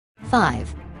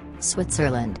5.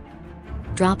 Switzerland.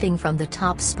 Dropping from the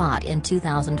top spot in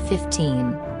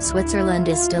 2015, Switzerland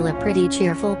is still a pretty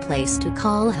cheerful place to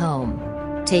call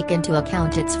home. Take into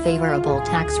account its favorable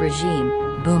tax regime,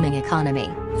 booming economy,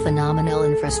 phenomenal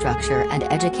infrastructure and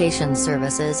education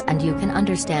services, and you can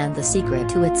understand the secret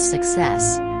to its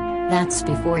success. That's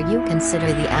before you consider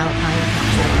the alpine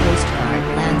picture postcard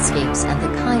landscapes and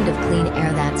the kind of clean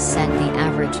air that sent the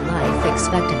average life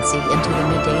expectancy into the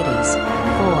mid-80s.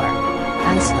 4.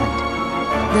 Iceland.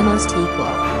 The most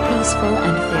equal, peaceful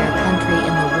and fair country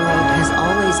in the world has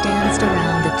always danced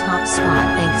around the top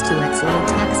spot thanks to its low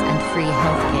tax and free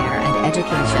healthcare and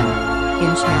education.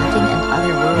 Enchanting and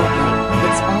otherworldly,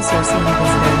 it's also seen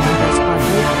visitor numbers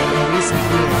quadruple in recent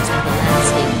years with a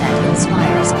landscape that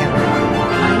inspires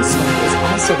everyone. Iceland is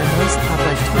also the most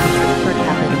published country per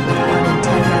capita with 1 in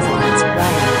 10 residents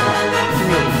writing.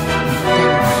 3.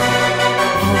 Denmark.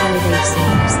 Although they've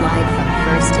seen a slide from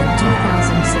first in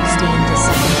 2016 to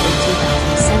second in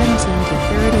 2017 to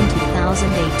third in 2018,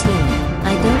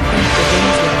 I don't think the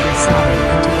Danes will be sobbing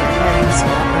into their herring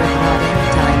small bird not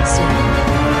anytime soon.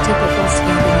 Typical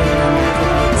Scandinavian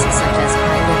attributes such as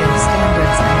high living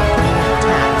standards and a clean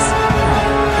tax,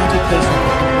 health, education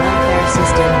and welfare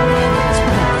system mean it is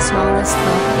one of the smallest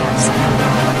healthcares in the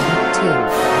world. 2.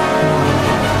 Norway.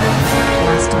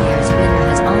 Last year's winner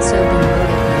has also been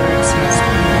voted the world's most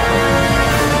beautiful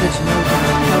country, which no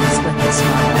doubt helps with the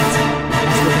smiles.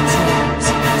 As with its neighbors,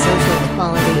 social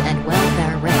equality and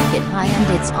welfare rank it high, and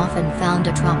it's often found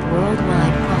atop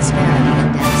worldwide prosperity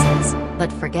indexes.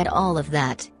 But forget all of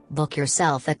that, book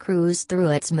yourself a cruise through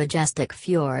its majestic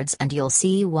fjords and you'll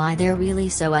see why they're really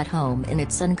so at home in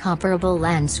its incomparable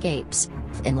landscapes.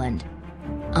 Finland.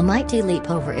 A mighty leap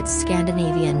over its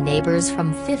Scandinavian neighbors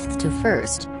from 5th to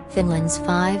 1st, Finland's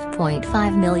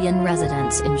 5.5 million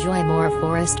residents enjoy more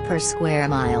forest per square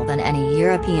mile than any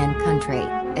European country,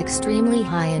 extremely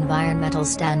high environmental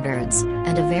standards,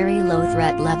 and a very low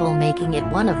threat level, making it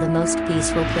one of the most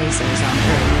peaceful places on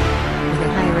Earth. With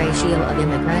a high ratio of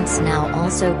immigrants now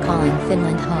also calling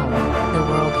Finland home, the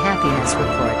World Happiness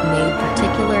Report made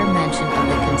particular mention of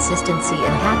the consistency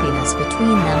in happiness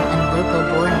between them and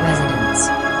local-born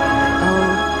residents. Oh,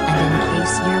 and in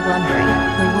case you're wondering,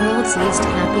 the world's least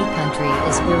happy country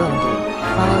is Burundi,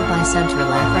 followed by Central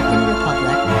African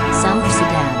Republic, South